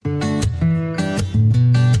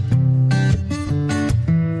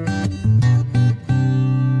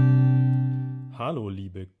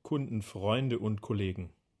Kunden, Freunde und Kollegen.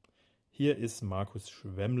 Hier ist Markus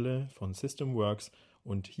Schwemmle von Systemworks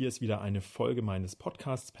und hier ist wieder eine Folge meines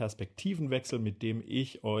Podcasts Perspektivenwechsel, mit dem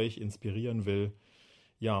ich euch inspirieren will.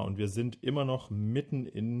 Ja, und wir sind immer noch mitten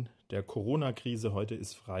in der Corona-Krise. Heute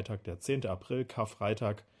ist Freitag, der 10. April,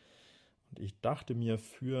 Karfreitag. Und ich dachte mir,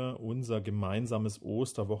 für unser gemeinsames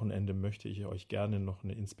Osterwochenende möchte ich euch gerne noch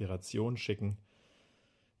eine Inspiration schicken,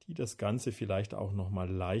 die das Ganze vielleicht auch noch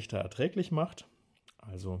mal leichter erträglich macht.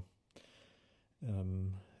 Also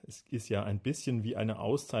es ist ja ein bisschen wie eine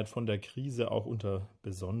Auszeit von der Krise, auch unter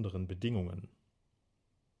besonderen Bedingungen.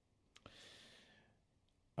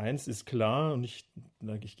 Eins ist klar, und ich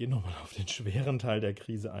gehe nochmal auf den schweren Teil der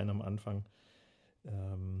Krise ein am Anfang.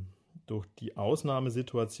 Durch die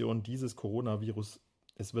Ausnahmesituation dieses Coronavirus,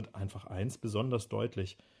 es wird einfach eins besonders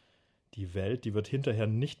deutlich: Die Welt, die wird hinterher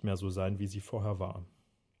nicht mehr so sein, wie sie vorher war.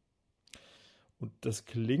 Und das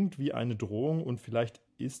klingt wie eine Drohung und vielleicht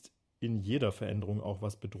ist in jeder Veränderung auch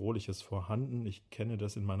was Bedrohliches vorhanden. Ich kenne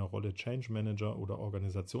das in meiner Rolle Change Manager oder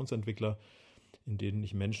Organisationsentwickler, in denen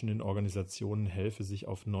ich Menschen in Organisationen helfe, sich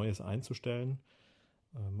auf Neues einzustellen.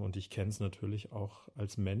 Und ich kenne es natürlich auch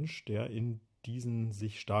als Mensch, der in diesen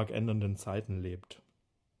sich stark ändernden Zeiten lebt.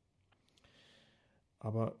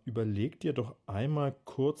 Aber überleg dir doch einmal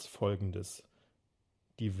kurz Folgendes: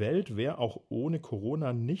 Die Welt wäre auch ohne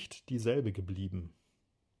Corona nicht dieselbe geblieben.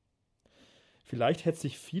 Vielleicht hätte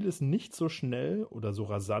sich vieles nicht so schnell oder so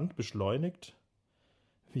rasant beschleunigt,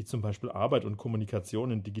 wie zum Beispiel Arbeit und Kommunikation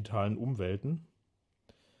in digitalen Umwelten.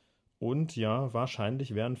 Und ja,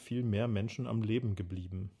 wahrscheinlich wären viel mehr Menschen am Leben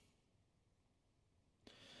geblieben.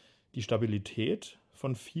 Die Stabilität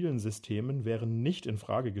von vielen Systemen wäre nicht in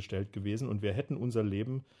Frage gestellt gewesen und wir hätten unser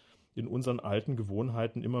Leben in unseren alten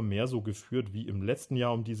Gewohnheiten immer mehr so geführt wie im letzten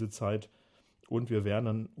Jahr um diese Zeit und wir wären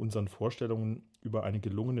an unseren Vorstellungen über eine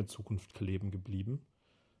gelungene Zukunft kleben geblieben.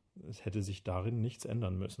 Es hätte sich darin nichts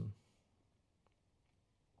ändern müssen.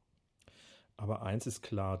 Aber eins ist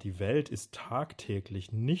klar: Die Welt ist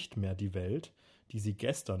tagtäglich nicht mehr die Welt, die sie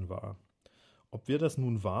gestern war. Ob wir das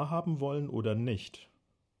nun wahrhaben wollen oder nicht.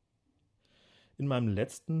 In meinem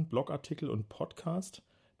letzten Blogartikel und Podcast,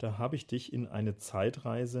 da habe ich dich in eine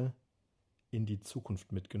Zeitreise in die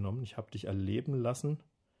Zukunft mitgenommen. Ich habe dich erleben lassen,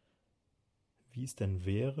 wie es denn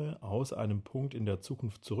wäre, aus einem Punkt in der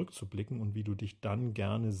Zukunft zurückzublicken und wie du dich dann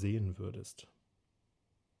gerne sehen würdest.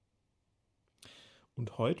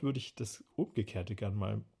 Und heute würde ich das Umgekehrte gern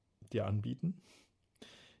mal dir anbieten.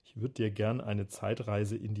 Ich würde dir gern eine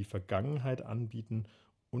Zeitreise in die Vergangenheit anbieten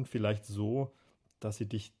und vielleicht so, dass sie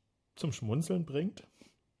dich zum Schmunzeln bringt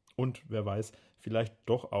und wer weiß, vielleicht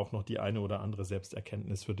doch auch noch die eine oder andere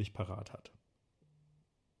Selbsterkenntnis für dich parat hat.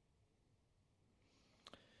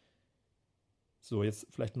 So, jetzt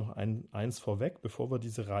vielleicht noch eins vorweg, bevor wir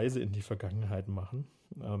diese Reise in die Vergangenheit machen.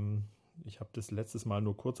 Ich habe das letztes Mal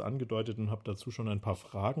nur kurz angedeutet und habe dazu schon ein paar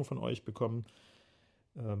Fragen von euch bekommen.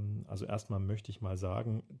 Also erstmal möchte ich mal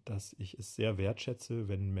sagen, dass ich es sehr wertschätze,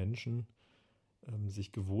 wenn Menschen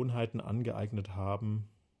sich Gewohnheiten angeeignet haben,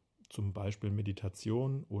 zum Beispiel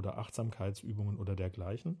Meditation oder Achtsamkeitsübungen oder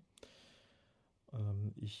dergleichen.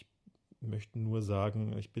 Ich möchte nur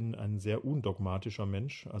sagen, ich bin ein sehr undogmatischer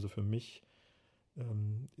Mensch. Also für mich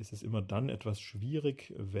ist es immer dann etwas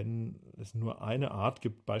schwierig, wenn es nur eine Art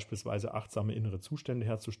gibt, beispielsweise achtsame innere Zustände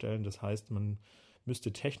herzustellen. Das heißt, man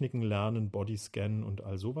müsste Techniken lernen, Bodyscan und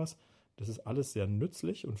all sowas. Das ist alles sehr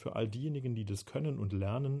nützlich und für all diejenigen, die das können und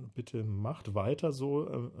lernen, bitte macht weiter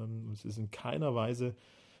so. Es ist in keiner Weise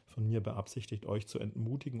von mir beabsichtigt, euch zu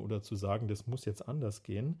entmutigen oder zu sagen, das muss jetzt anders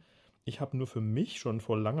gehen. Ich habe nur für mich schon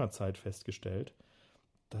vor langer Zeit festgestellt,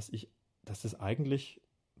 dass es eigentlich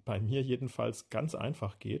bei mir jedenfalls ganz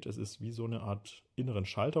einfach geht. Es ist wie so eine Art inneren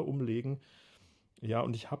Schalter umlegen. Ja,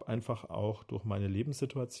 und ich habe einfach auch durch meine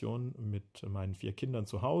Lebenssituation mit meinen 4 Kindern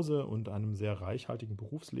zu Hause und einem sehr reichhaltigen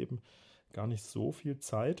Berufsleben gar nicht so viel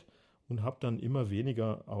Zeit und habe dann immer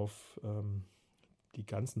weniger auf die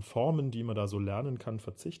ganzen Formen, die man da so lernen kann,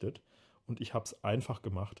 verzichtet. Und ich habe es einfach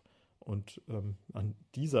gemacht. Und an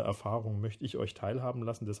dieser Erfahrung möchte ich euch teilhaben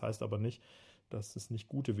lassen. Das heißt aber nicht, dass es nicht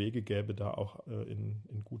gute Wege gäbe, da auch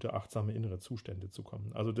in gute, achtsame innere Zustände zu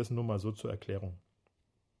kommen. Also das nur mal so zur Erklärung.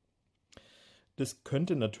 Das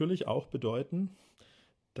könnte natürlich auch bedeuten,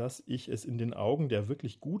 dass ich es in den Augen der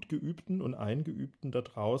wirklich gut geübten und eingeübten da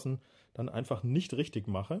draußen dann einfach nicht richtig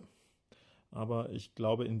mache. Aber ich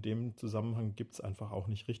glaube, in dem Zusammenhang gibt es einfach auch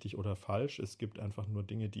nicht richtig oder falsch. Es gibt einfach nur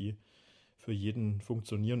Dinge, die für jeden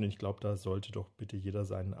funktionieren. Und ich glaube, da sollte doch bitte jeder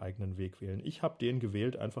seinen eigenen Weg wählen. Ich habe den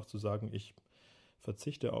gewählt, einfach zu sagen, ich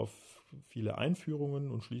verzichte auf viele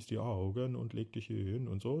Einführungen und schließe die Augen und leg dich hier hin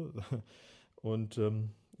und so. Und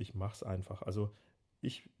ich mache es einfach. Also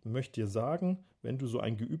ich möchte dir sagen, wenn du so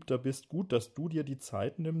ein Geübter bist, gut, dass du dir die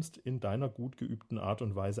Zeit nimmst, in deiner gut geübten Art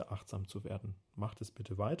und Weise achtsam zu werden. Mach das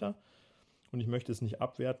bitte weiter und ich möchte es nicht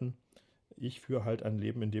abwerten. Ich führe halt ein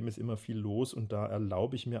Leben, in dem ist immer viel los und da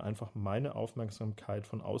erlaube ich mir einfach meine Aufmerksamkeit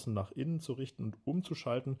von außen nach innen zu richten und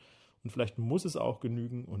umzuschalten und vielleicht muss es auch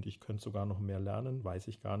genügen und ich könnte sogar noch mehr lernen, weiß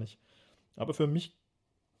ich gar nicht. Aber für mich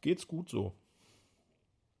geht's gut so.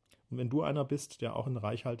 Und wenn du einer bist, der auch ein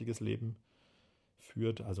reichhaltiges Leben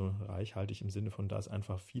führt, also reichhaltig im Sinne von, da ist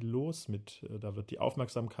einfach viel los, da wird die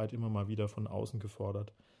Aufmerksamkeit immer mal wieder von außen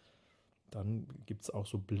gefordert, dann gibt es auch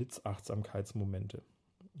so Blitzachtsamkeitsmomente.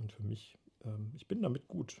 Und für mich, ich bin damit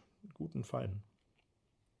gut und fein.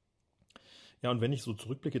 Ja, und wenn ich so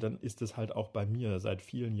zurückblicke, dann ist es halt auch bei mir seit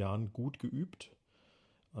vielen Jahren gut geübt.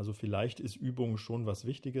 Also vielleicht ist Übung schon was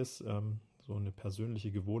Wichtiges, so eine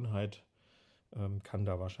persönliche Gewohnheit kann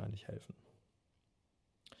da wahrscheinlich helfen.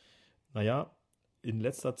 Naja, in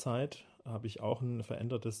letzter Zeit habe ich auch ein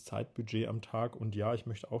verändertes Zeitbudget am Tag und ja, ich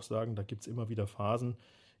möchte auch sagen, da gibt es immer wieder Phasen,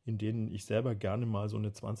 in denen ich selber gerne mal so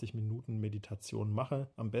eine 20 Minuten Meditation mache.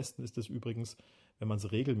 Am besten ist es übrigens, wenn man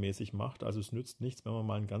es regelmäßig macht. Also es nützt nichts, wenn man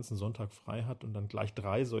mal einen ganzen Sonntag frei hat und dann gleich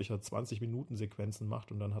 3 solcher 20-Minuten-Sequenzen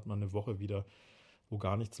macht und dann hat man eine Woche wieder, wo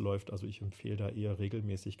gar nichts läuft. Also ich empfehle da eher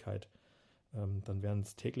Regelmäßigkeit. Dann wären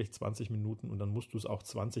es täglich 20 Minuten und dann musst du es auch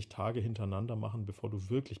 20 Tage hintereinander machen, bevor du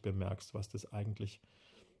wirklich bemerkst, was das eigentlich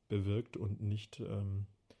bewirkt und nicht,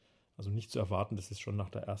 also nicht zu erwarten, das ist schon nach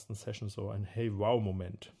der ersten Session so ein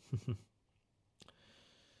Hey-Wow-Moment.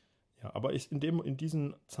 Ja, aber in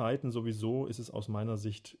diesen Zeiten sowieso ist es aus meiner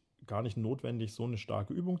Sicht gar nicht notwendig, so eine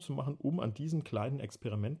starke Übung zu machen, um an diesem kleinen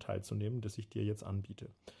Experiment teilzunehmen, das ich dir jetzt anbiete.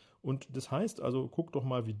 Und das heißt also, guck doch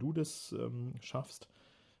mal, wie du das schaffst,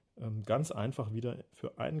 ganz einfach wieder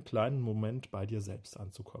für einen kleinen Moment bei dir selbst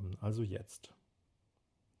anzukommen. Also jetzt.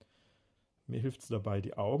 Mir hilft es dabei,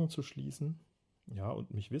 die Augen zu schließen, ja,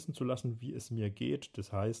 und mich wissen zu lassen, wie es mir geht.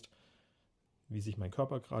 Das heißt, wie sich mein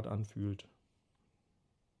Körper gerade anfühlt,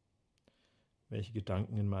 welche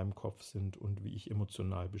Gedanken in meinem Kopf sind und wie ich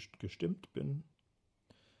emotional gestimmt bin.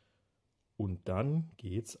 Und dann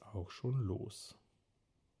geht's auch schon los.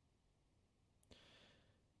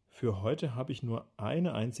 Für heute habe ich nur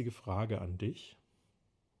eine einzige Frage an dich.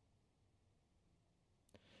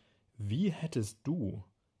 Wie hättest du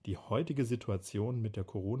die heutige Situation mit der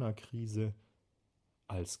Corona-Krise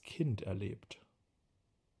als Kind erlebt?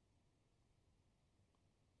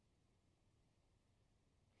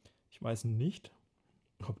 Ich weiß nicht,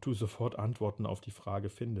 ob du sofort Antworten auf die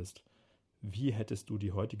Frage findest. Wie hättest du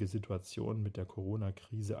die heutige Situation mit der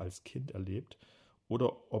Corona-Krise als Kind erlebt?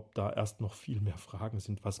 Oder ob da erst noch viel mehr Fragen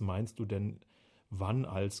sind. Was meinst du denn, wann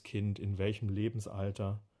als Kind, in welchem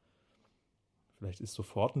Lebensalter? Vielleicht ist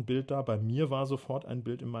sofort ein Bild da. Bei mir war sofort ein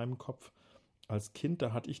Bild in meinem Kopf. Als Kind,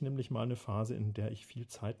 da hatte ich nämlich mal eine Phase, in der ich viel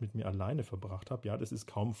Zeit mit mir alleine verbracht habe. Ja, das ist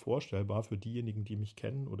kaum vorstellbar für diejenigen, die mich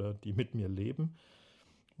kennen oder die mit mir leben,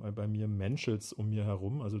 weil bei mir menschelt's um mir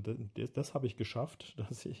herum. Also das habe ich geschafft,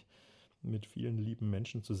 dass ich mit vielen lieben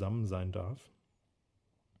Menschen zusammen sein darf.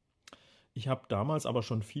 Ich habe damals aber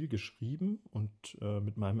schon viel geschrieben und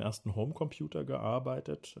mit meinem ersten Homecomputer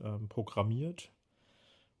gearbeitet, programmiert.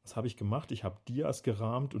 Was habe ich gemacht? Ich habe Dias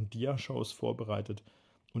gerahmt und Diashows vorbereitet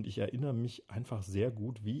und ich erinnere mich einfach sehr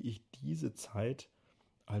gut, wie ich diese Zeit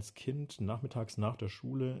als Kind nachmittags nach der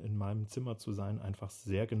Schule in meinem Zimmer zu sein einfach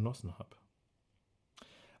sehr genossen habe.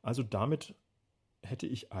 Also damit hätte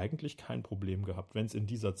ich eigentlich kein Problem gehabt, wenn es in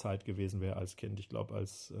dieser Zeit gewesen wäre als Kind. Ich glaube,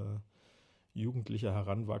 als Jugendlicher,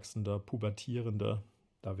 Heranwachsender, Pubertierender,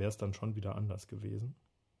 da wäre es dann schon wieder anders gewesen.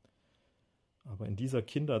 Aber in dieser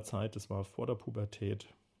Kinderzeit, das war vor der Pubertät,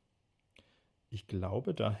 ich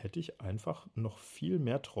glaube, da hätte ich einfach noch viel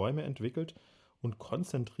mehr Träume entwickelt und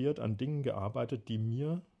konzentriert an Dingen gearbeitet, die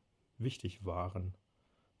mir wichtig waren.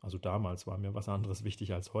 Also damals war mir was anderes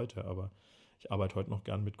wichtig als heute, aber ich arbeite heute noch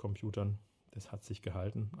gern mit Computern. Das hat sich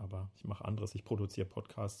gehalten, aber ich mache anderes. Ich produziere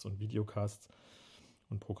Podcasts und Videocasts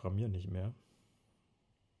und programmiere nicht mehr.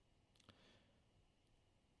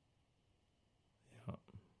 Ja.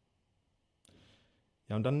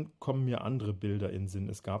 Ja, und dann kommen mir andere Bilder in den Sinn.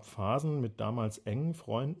 Es gab Phasen mit damals engen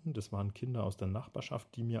Freunden, das waren Kinder aus der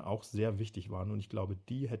Nachbarschaft, die mir auch sehr wichtig waren und ich glaube,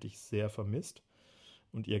 die hätte ich sehr vermisst.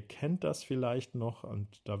 Und ihr kennt das vielleicht noch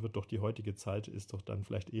und da wird doch die heutige Zeit, ist doch dann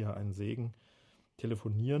vielleicht eher ein Segen.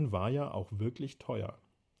 Telefonieren war ja auch wirklich teuer.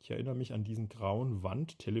 Ich erinnere mich an diesen grauen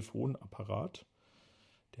Wandtelefonapparat.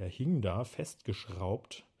 Der hing da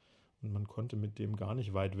festgeschraubt und man konnte mit dem gar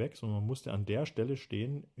nicht weit weg, sondern man musste an der Stelle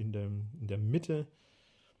stehen, in der Mitte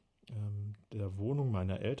der Wohnung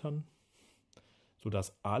meiner Eltern,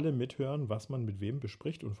 sodass alle mithören, was man mit wem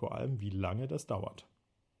bespricht und vor allem, wie lange das dauert.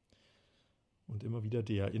 Und immer wieder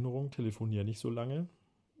die Erinnerung, telefonier nicht so lange,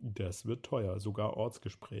 das wird teuer, sogar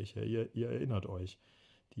Ortsgespräche, ihr erinnert euch.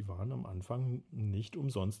 Die waren am Anfang nicht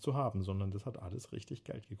umsonst zu haben, sondern das hat alles richtig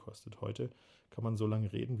Geld gekostet. Heute kann man so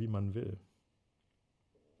lange reden, wie man will.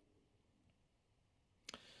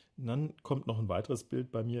 Und dann kommt noch ein weiteres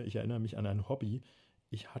Bild bei mir. Ich erinnere mich an ein Hobby.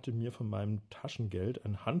 Ich hatte mir von meinem Taschengeld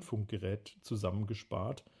ein Handfunkgerät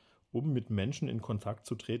zusammengespart, um mit Menschen in Kontakt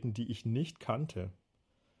zu treten, die ich nicht kannte.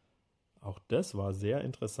 Auch das war sehr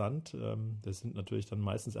interessant. Das sind natürlich dann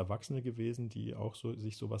meistens Erwachsene gewesen, die auch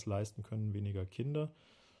sich sowas leisten können, weniger Kinder.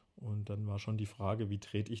 Und dann war schon die Frage, wie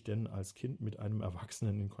trete ich denn als Kind mit einem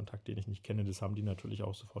Erwachsenen in Kontakt, den ich nicht kenne. Das haben die natürlich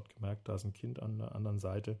auch sofort gemerkt, da ist ein Kind an der anderen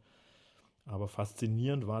Seite. Aber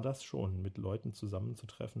faszinierend war das schon, mit Leuten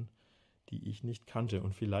zusammenzutreffen, die ich nicht kannte.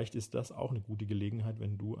 Und vielleicht ist das auch eine gute Gelegenheit,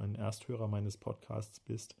 wenn du ein Ersthörer meines Podcasts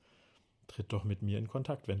bist. Tritt doch mit mir in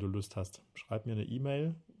Kontakt, wenn du Lust hast. Schreib mir eine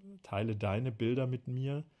E-Mail, teile deine Bilder mit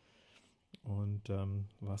mir. Und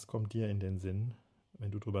was kommt dir in den Sinn,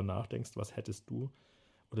 wenn du drüber nachdenkst, was hättest du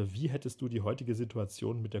oder wie hättest du die heutige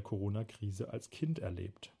Situation mit der Corona-Krise als Kind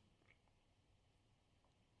erlebt?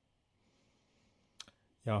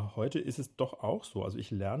 Ja, heute ist es doch auch so. Also ich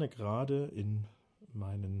lerne gerade in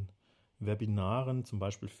meinen Webinaren, zum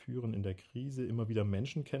Beispiel Führen in der Krise, immer wieder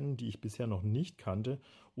Menschen kennen, die ich bisher noch nicht kannte,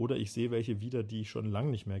 oder ich sehe welche wieder, die ich schon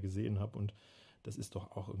lange nicht mehr gesehen habe. Und das ist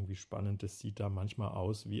doch auch irgendwie spannend. Das sieht da manchmal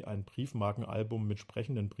aus wie ein Briefmarkenalbum mit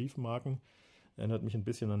sprechenden Briefmarken. Erinnert mich ein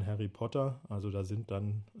bisschen an Harry Potter. Also da sind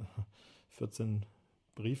dann 14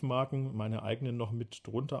 Briefmarken, meine eigenen noch mit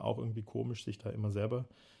drunter. Auch irgendwie komisch, sich da immer selber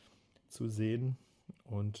zu sehen.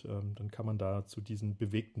 Und dann kann man da zu diesen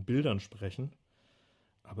bewegten Bildern sprechen.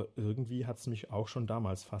 Aber irgendwie hat es mich auch schon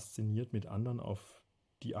damals fasziniert, mit anderen auf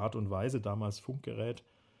die Art und Weise, damals Funkgerät,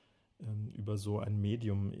 über so ein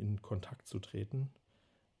Medium in Kontakt zu treten.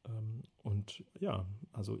 Und ja,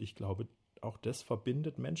 also ich glaube, auch das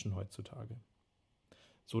verbindet Menschen heutzutage.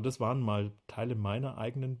 So, das waren mal Teile meiner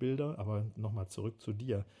eigenen Bilder, aber nochmal zurück zu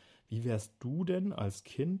dir. Wie wärst du denn als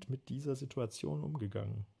Kind mit dieser Situation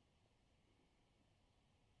umgegangen?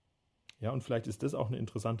 Ja, und vielleicht ist das auch eine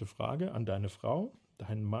interessante Frage an deine Frau,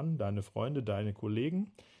 deinen Mann, deine Freunde, deine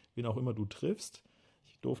Kollegen, wen auch immer du triffst.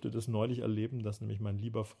 Ich durfte das neulich erleben, dass nämlich mein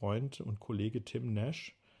lieber Freund und Kollege Tim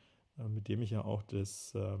Nash, mit dem ich ja auch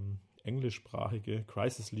das englischsprachige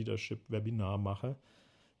Crisis Leadership Webinar mache,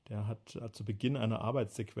 der hat zu Beginn einer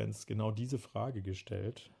Arbeitssequenz genau diese Frage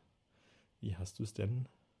gestellt. Wie hättest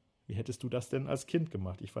du das denn als Kind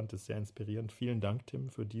gemacht? Ich fand das sehr inspirierend. Vielen Dank, Tim,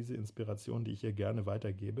 für diese Inspiration, die ich hier gerne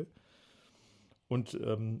weitergebe. Und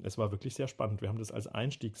es war wirklich sehr spannend. Wir haben das als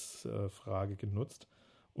Einstiegsfrage genutzt.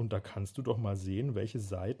 Und da kannst du doch mal sehen, welche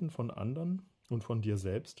Seiten von anderen und von dir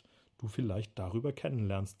selbst du vielleicht darüber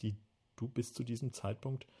kennenlernst, die du bis zu diesem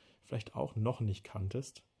Zeitpunkt vielleicht auch noch nicht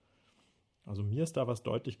kanntest. Also mir ist da was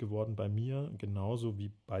deutlich geworden, bei mir genauso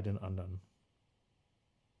wie bei den anderen.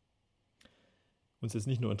 Und es ist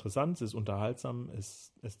nicht nur interessant, es ist unterhaltsam,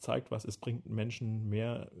 es zeigt was, es bringt Menschen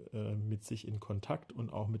mehr mit sich in Kontakt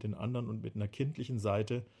und auch mit den anderen und mit einer kindlichen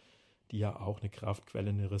Seite, die ja auch eine Kraftquelle,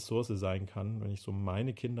 eine Ressource sein kann. Wenn ich so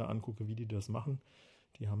meine Kinder angucke, wie die das machen,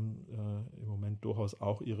 die haben im Moment durchaus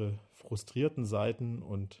auch ihre frustrierten Seiten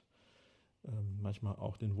und manchmal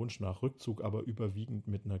auch den Wunsch nach Rückzug, aber überwiegend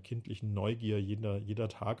mit einer kindlichen Neugier. Jeder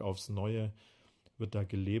Tag aufs Neue wird da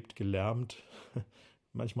gelebt, gelärmt,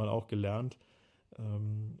 manchmal auch gelernt.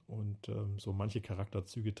 Und so manche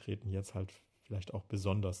Charakterzüge treten jetzt halt vielleicht auch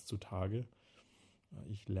besonders zutage.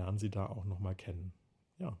 Ich lerne sie da auch nochmal kennen.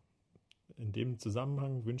 Ja, in dem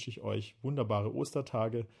Zusammenhang wünsche ich euch wunderbare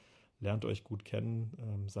Ostertage, lernt euch gut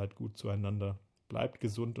kennen, seid gut zueinander, bleibt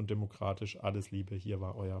gesund und demokratisch. Alles Liebe, hier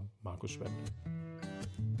war euer Markus Schwemmel.